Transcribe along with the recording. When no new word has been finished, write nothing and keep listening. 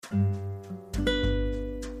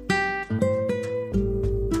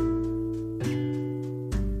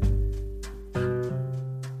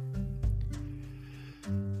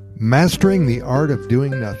Mastering the Art of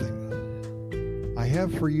Doing Nothing. I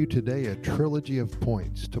have for you today a trilogy of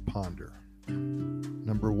points to ponder.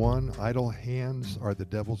 Number 1, idle hands are the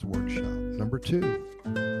devil's workshop. Number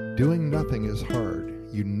 2, doing nothing is hard.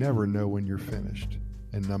 You never know when you're finished.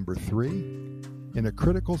 And number 3, in a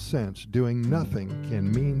critical sense, doing nothing can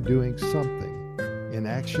mean doing something.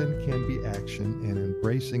 Inaction can be action, and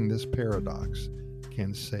embracing this paradox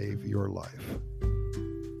can save your life.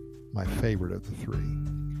 My favorite of the three.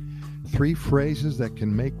 3 phrases that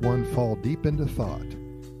can make one fall deep into thought.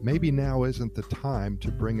 Maybe now isn't the time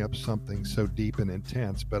to bring up something so deep and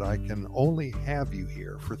intense, but I can only have you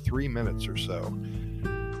here for 3 minutes or so.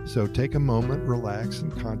 So take a moment, relax,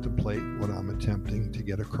 and contemplate what I'm attempting to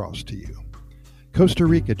get across to you. Costa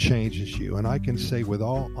Rica changes you, and I can say with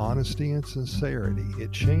all honesty and sincerity,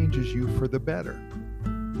 it changes you for the better.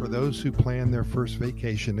 For those who plan their first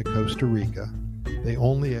vacation to Costa Rica, they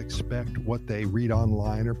only expect what they read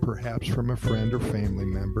online or perhaps from a friend or family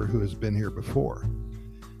member who has been here before.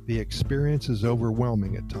 The experience is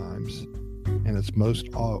overwhelming at times, and it's most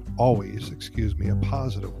always, a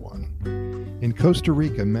positive one. In Costa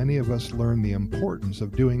Rica, many of us learn the importance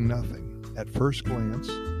of doing nothing. At first glance,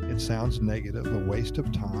 it sounds negative, a waste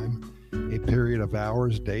of time, a period of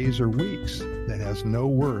hours, days, or weeks that has no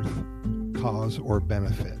worth, cause, or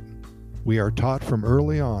benefit. We are taught from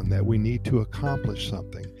early on that we need to accomplish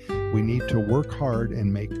something. We need to work hard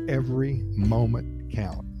and make every moment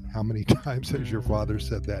count. How many times has your father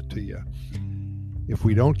said that to you? If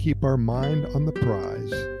we don't keep our mind on the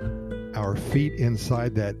prize, our feet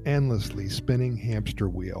inside that endlessly spinning hamster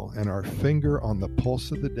wheel, and our finger on the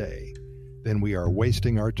pulse of the day, then we are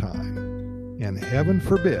wasting our time. And heaven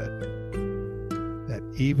forbid that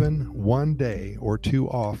even one day or 2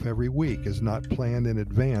 off every week is not planned in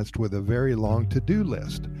advance with a very long to-do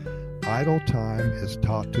list. Idle time is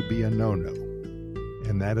taught to be a no-no,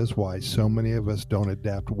 and that is why so many of us don't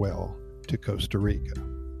adapt well to Costa Rica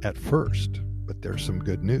at first. But there's some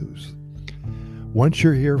good news. Once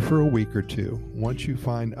you're here for a week or 2, once you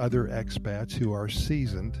find other expats who are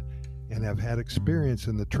seasoned and have had experience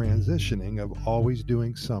in the transitioning of always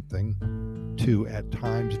doing something to at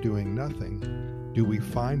times doing nothing, do we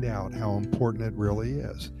find out how important it really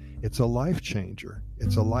is. It's a life changer.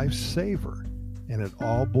 It's a life saver. And it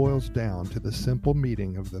all boils down to the simple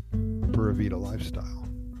meaning of the Pura Vida lifestyle.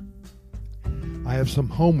 I have some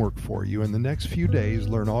homework for you. In the next few days,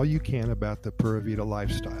 learn all you can about the Pura Vida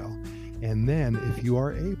lifestyle. And then, if you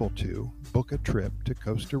are able to, book a trip to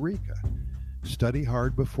Costa Rica. Study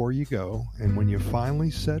hard before you go, and when you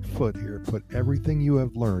finally set foot here, put everything you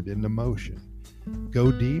have learned into motion.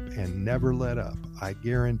 Go deep and never let up. I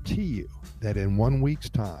guarantee you that in 1 week's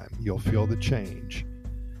time, you'll feel the change.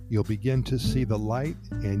 You'll begin to see the light,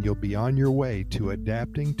 and you'll be on your way to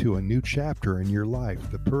adapting to a new chapter in your life,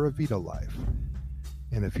 the Pura Vida life.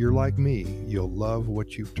 And if you're like me, you'll love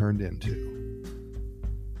what you've turned into.